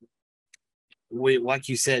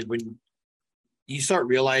you said, when you start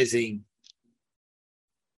realizing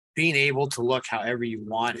being able to look however you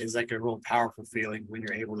want is like a real powerful feeling when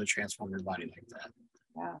you're able to transform your body like that.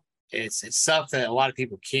 Yeah. It's stuff that a lot of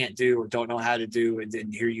people can't do or don't know how to do. And then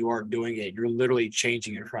here you are doing it. You're literally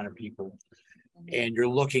changing in front of people and you're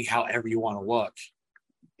looking however you want to look.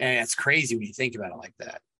 And it's crazy when you think about it like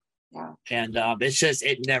that. Yeah. And it's just,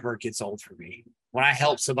 it never gets old for me. When I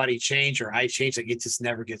help somebody change or I change, like it just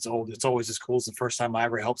never gets old. It's always as cool as the first time I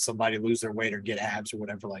ever helped somebody lose their weight or get abs or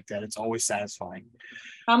whatever like that. It's always satisfying.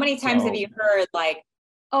 How many times have you heard like,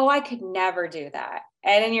 oh, I could never do that?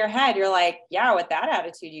 And in your head, you're like, yeah, with that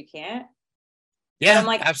attitude, you can't. Yeah, I'm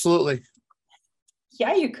like, absolutely.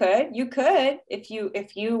 Yeah, you could if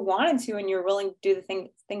you wanted to, and you're willing to do the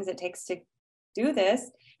things it takes to do this.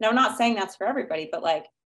 Now, I'm not saying that's for everybody, but like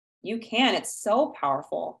you can. It's so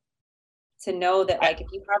powerful to know that like if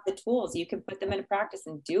you have the tools, you can put them into practice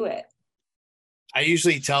and do it. I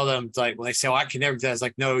usually tell them like when they say, "Oh, I can never do that," it's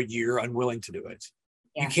like, no, you're unwilling to do it.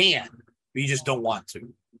 Yeah. You can, but you just don't want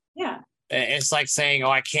to. Yeah. It's like saying, "Oh,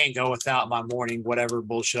 I can't go without my morning whatever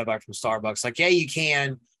bullshit I buy from Starbucks." Like, yeah, you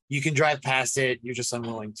can. You can drive past it. You're just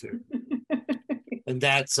unwilling to. And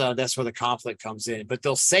that's where the conflict comes in. But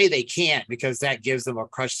they'll say they can't because that gives them a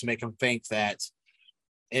crutch to make them think that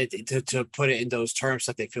to put it in those terms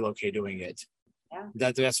that they feel okay doing it. Yeah.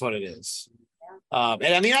 That's what it is. Yeah.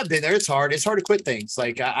 And I mean, I've been there. It's hard. It's hard to quit things.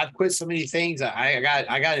 Like I've quit so many things. I got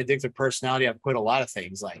an addictive personality. I've quit a lot of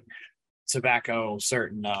things like tobacco,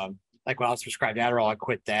 certain like when I was prescribed Adderall, I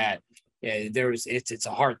quit that. Yeah, it's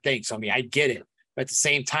a hard thing. So I mean, I get it. But at the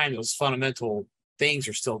same time, those fundamental things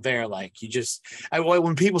are still there. Like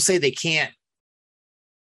when people say they can't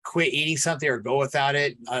quit eating something or go without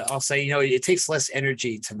it, I'll say, it takes less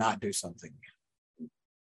energy to not do something.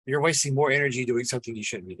 You're wasting more energy doing something you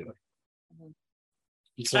shouldn't be doing.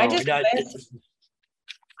 Mm-hmm. So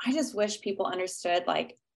I just wish people understood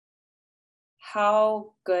like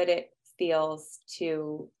how good it feels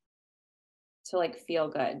to like feel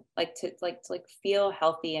good, like to feel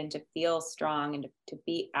healthy and to feel strong and to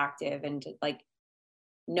be active and to like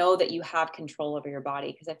know that you have control over your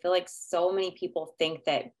body. Because I feel like so many people think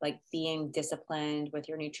that like being disciplined with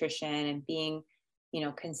your nutrition and being,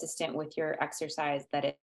 consistent with your exercise,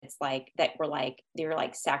 that it's like that they're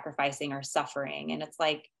like sacrificing or suffering. And it's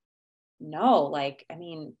like, no, like, I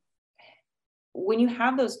mean, when you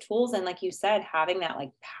have those tools and like you said, having that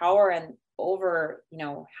like power and over,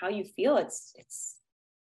 how you feel, it's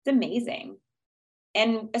amazing.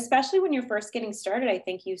 And especially when you're first getting started, I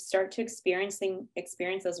think you start to experience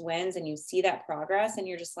those wins and you see that progress and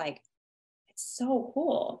you're just like, it's so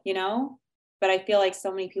cool, but I feel like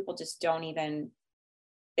so many people just don't even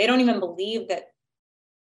believe that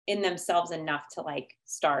in themselves enough to like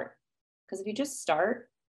start. Because if you just start,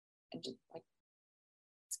 just like,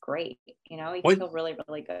 it's great. You know, you What, feel really,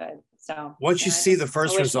 really good. So once you see the I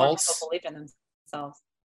first wish more people results, believed in themselves.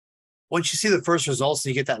 once you see the first results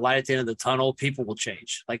and you get that light at the end of the tunnel, people will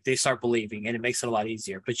change. Like they start believing, and it makes it a lot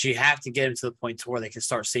easier. But you have to get them to the point to where they can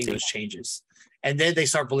start seeing those changes, and then they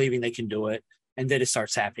start believing they can do it, and then it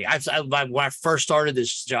starts happening. When I first started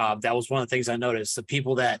this job, that was one of the things I noticed. The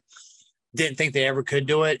people that didn't think they ever could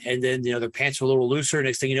do it, and then their pants were a little looser.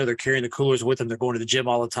 Next thing you know, they're carrying the coolers with them. They're going to the gym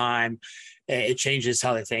all the time. It changes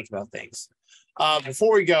how they think about things.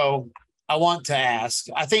 Before we go, I want to ask.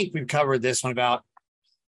 I think we've covered this one about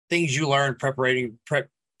things you learn preparing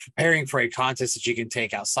for a contest that you can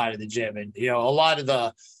take outside of the gym. And a lot of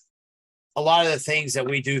the things that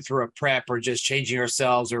we do through a prep are just changing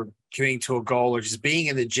ourselves or committing to a goal or just being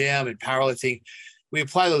in the gym and powerlifting. We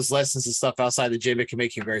apply those lessons and stuff outside the gym. It can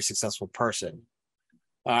make you a very successful person.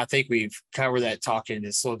 I think we've covered that talking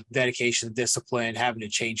this sort of dedication, discipline, having to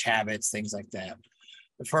change habits, things like that.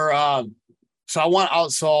 I'll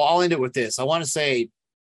end it with this. I want to say,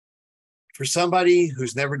 for somebody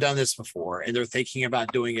who's never done this before and they're thinking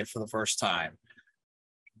about doing it for the first time,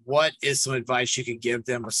 what is some advice you could give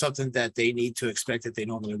them or something that they need to expect that they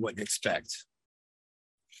normally wouldn't expect?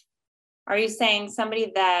 Are you saying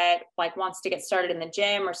somebody that wants to get started in the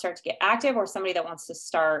gym or start to get active, or somebody that wants to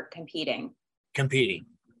start competing? Competing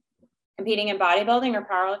in bodybuilding or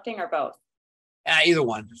powerlifting, or both? Either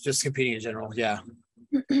one, just competing in general. Yeah.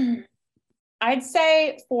 I'd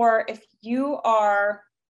say if you are,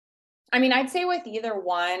 I'd say with either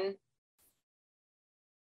one.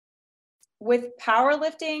 With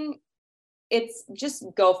powerlifting, it's just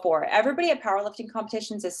go for it. Everybody at powerlifting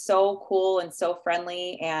competitions is so cool and so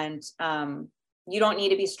friendly, and you don't need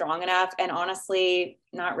to be strong enough. And honestly,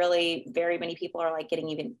 not really very many people are getting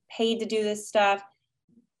even paid to do this stuff.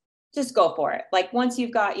 Just go for it. Once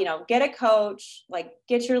you've got, get a coach,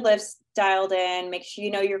 get your lifts dialed in, make sure you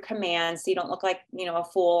know your commands so you don't look like, a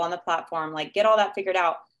fool on the platform, get all that figured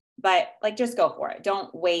out. But just go for it. Don't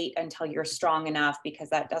wait until you're strong enough, because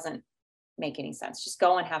that doesn't make any sense. Just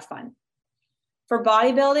go and have fun. For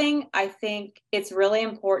bodybuilding, I think it's really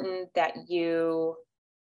important that you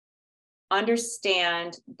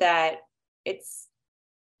understand that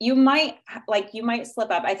you might slip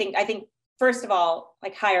up. I think first of all,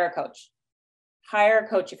 hire a coach. Hire a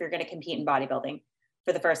coach if you're going to compete in bodybuilding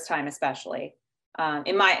for the first time, especially.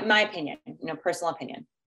 In my opinion, personal opinion.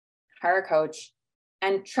 Hire a coach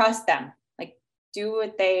and trust them. Do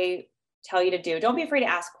what they tell you to do. Don't be afraid to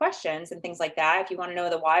ask questions and things like that if you want to know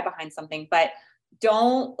the why behind something, but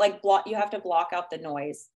don't you have to block out the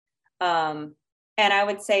noise. And I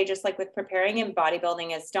would say, just with preparing in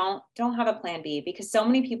bodybuilding, is don't have a plan B, because so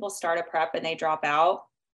many people start a prep and they drop out.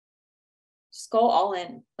 Just go all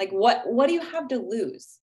in. What do you have to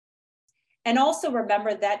lose? And also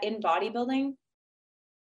remember that in bodybuilding,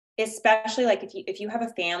 especially if you have a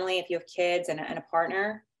family, if you have kids and a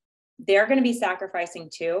partner, they're going to be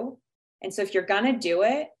sacrificing too. And so if you're going to do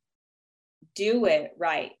it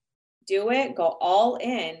right. Do it, go all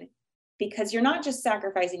in, because you're not just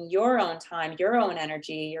sacrificing your own time, your own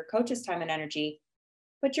energy, your coach's time and energy,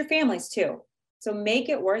 but your family's too. So make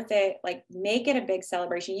it worth it. Make it a big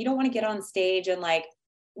celebration. You don't want to get on stage and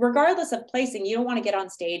regardless of placing, you don't want to get on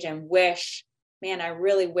stage and wish, man, I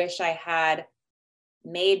really wish I had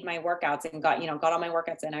made my workouts and got all my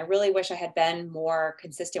workouts in. I really wish I had been more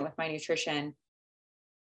consistent with my nutrition.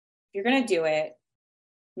 If you're going to do it,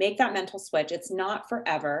 make that mental switch. It's not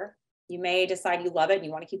forever. You may decide you love it and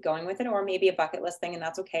you want to keep going with it, or maybe a bucket list thing, and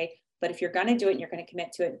that's okay. But if you're going to do it and you're going to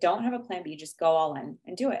commit to it, don't have a plan B. Just go all in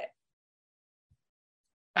and do it.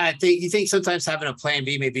 You think sometimes having a plan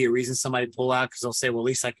B may be a reason somebody pull out, because they'll say, well, at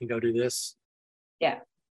least I can go do this. Yeah.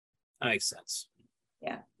 That makes sense.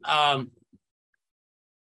 Yeah. All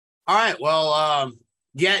right. Well,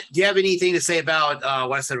 do you have anything to say about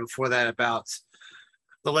what I said before that about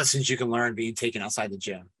the lessons you can learn being taken outside the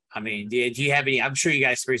gym? Do you have any? I'm sure you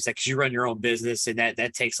guys experience that because you run your own business, and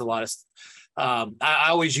that takes a lot of. I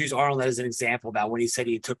always use Arnold as an example about when he said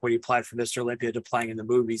he took what he applied for Mr. Olympia to playing in the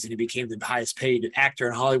movies, and he became the highest paid actor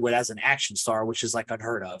in Hollywood as an action star, which is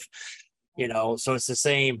unheard of. So it's the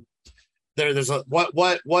same.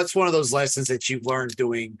 What's one of those lessons that you've learned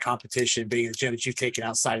doing competition, being in the gym, that you've taken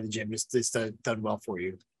outside of the gym is done well for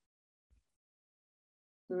you?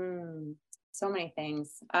 So many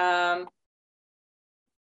things.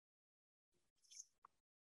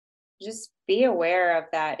 Just be aware of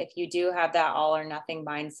that. If you do have that all or nothing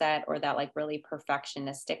mindset, or that really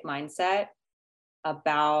perfectionistic mindset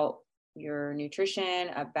about your nutrition,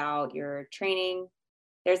 about your training,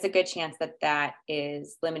 there's a good chance that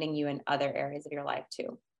is limiting you in other areas of your life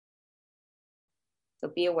too.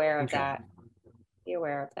 So be aware of Okay. that. Be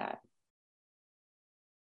aware of that.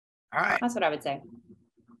 All right. That's what I would say.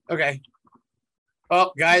 Okay.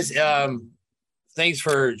 Well, guys, thanks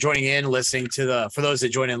for joining in, listening to for those that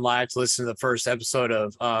join in live to listen to the first episode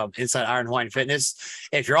of Inside Iron Hawaiian Fitness.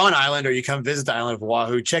 If you're on island or you come visit the island of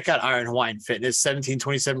Oahu, check out Iron Hawaiian Fitness,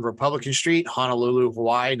 1727 Republican Street, Honolulu,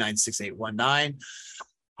 Hawaii, 96819.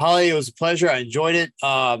 Holly, it was a pleasure. I enjoyed it.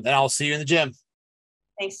 And I'll see you in the gym.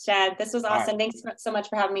 Thanks, Chad. This was awesome. Right. Thanks so much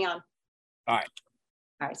for having me on. All right.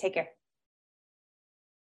 All right. Take care.